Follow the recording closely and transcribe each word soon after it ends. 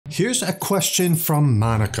Here's a question from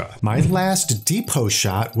Monica. My last Depo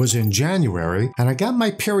shot was in January, and I got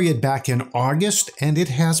my period back in August, and it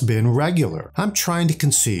has been regular. I'm trying to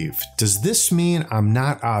conceive. Does this mean I'm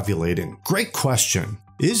not ovulating? Great question.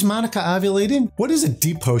 Is Monica ovulating? What is a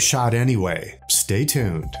Depo shot anyway? Stay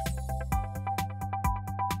tuned.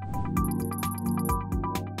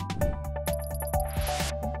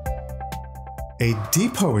 A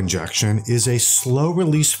Depo injection is a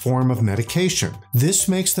slow-release form of medication. This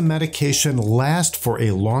makes the medication last for a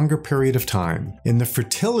longer period of time. In the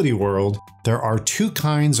fertility world, there are two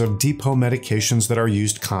kinds of Depo medications that are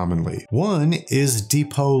used commonly. One is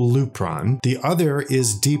Depo Lupron, the other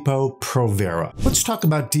is Depo Provera. Let's talk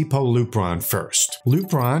about Depo Lupron first.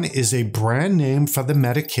 Lupron is a brand name for the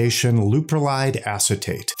medication leuprolide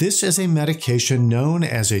acetate. This is a medication known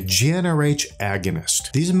as a GnRH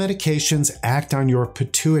agonist. These medications act on your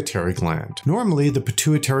pituitary gland. Normally, the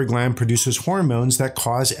pituitary gland produces hormones that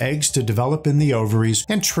cause eggs to develop in the ovaries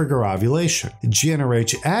and trigger ovulation.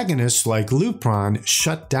 GnRH agonists like Lupron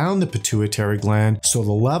shut down the pituitary gland, so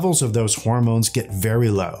the levels of those hormones get very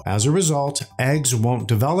low. As a result, eggs won't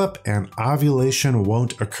develop and ovulation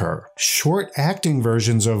won't occur. Short-acting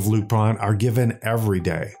versions of Lupron are given every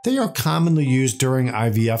day. They are commonly used during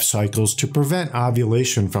IVF cycles to prevent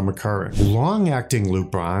ovulation from occurring. Long-acting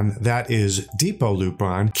Lupron, that is Depo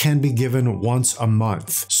Lupron, can be given once a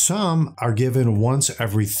month. Some are given once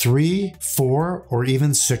every 3, 4, or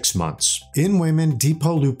even 6 months. In women,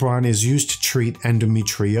 Depo Lupron is used to treat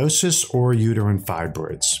endometriosis or uterine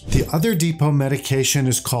fibroids. The other Depo medication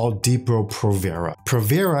is called Depo Provera.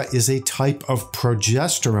 Provera is a type of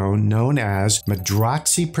progesterone known as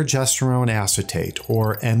medroxyprogesterone acetate,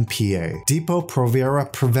 or MPA. Depo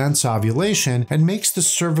Provera prevents ovulation and makes the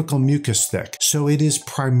cervical mucus thick, so it is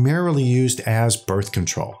primarily used as birth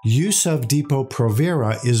control. Use of Depo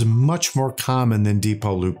Provera is much more common than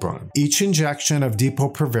Depo Lupron. Each injection of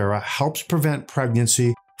Depo Provera helps prevent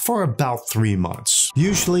pregnancy for about 3 months.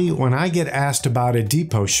 Usually, when I get asked about a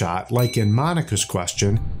Depo shot, like in Monica's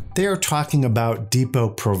question, they are talking about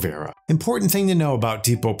Depo Provera. Important thing to know about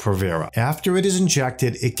Depo Provera: after it is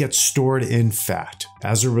injected, it gets stored in fat.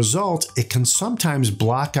 As a result, it can sometimes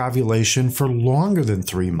block ovulation for longer than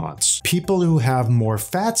 3 months. People who have more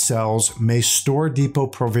fat cells may store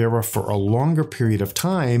Depo Provera for a longer period of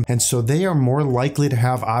time, and so they are more likely to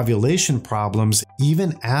have ovulation problems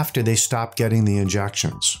even after they stop getting the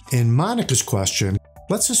injections. In Monica's question,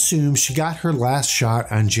 let's assume she got her last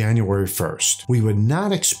shot on January 1st. We would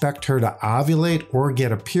not expect her to ovulate or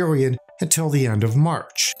get a period until the end of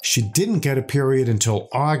March. She didn't get a period until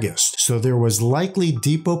August, so there was likely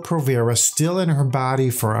Depo Provera still in her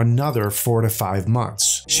body for another 4 to 5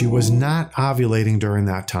 months. She was not ovulating during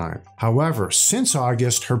that time. However, since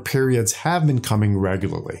August, her periods have been coming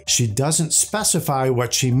regularly. She doesn't specify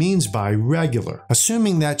what she means by regular.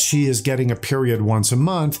 Assuming that she is getting a period once a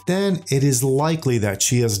month, then it is likely that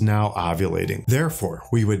she is now ovulating. Therefore,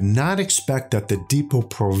 we would not expect that the Depo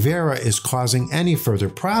Provera is causing any further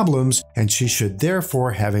problems, and she should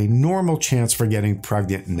therefore have a normal chance for getting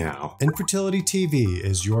pregnant now. Infertility TV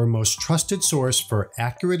is your most trusted source for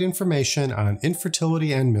accurate information on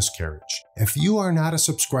infertility and miscarriage. If you are not a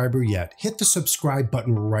subscriber yet, hit the subscribe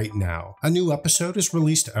button right now. A new episode is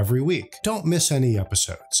released every week. Don't miss any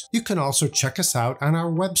episodes. You can also check us out on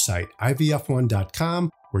our website, ivf1.com,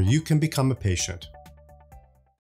 where you can become a patient.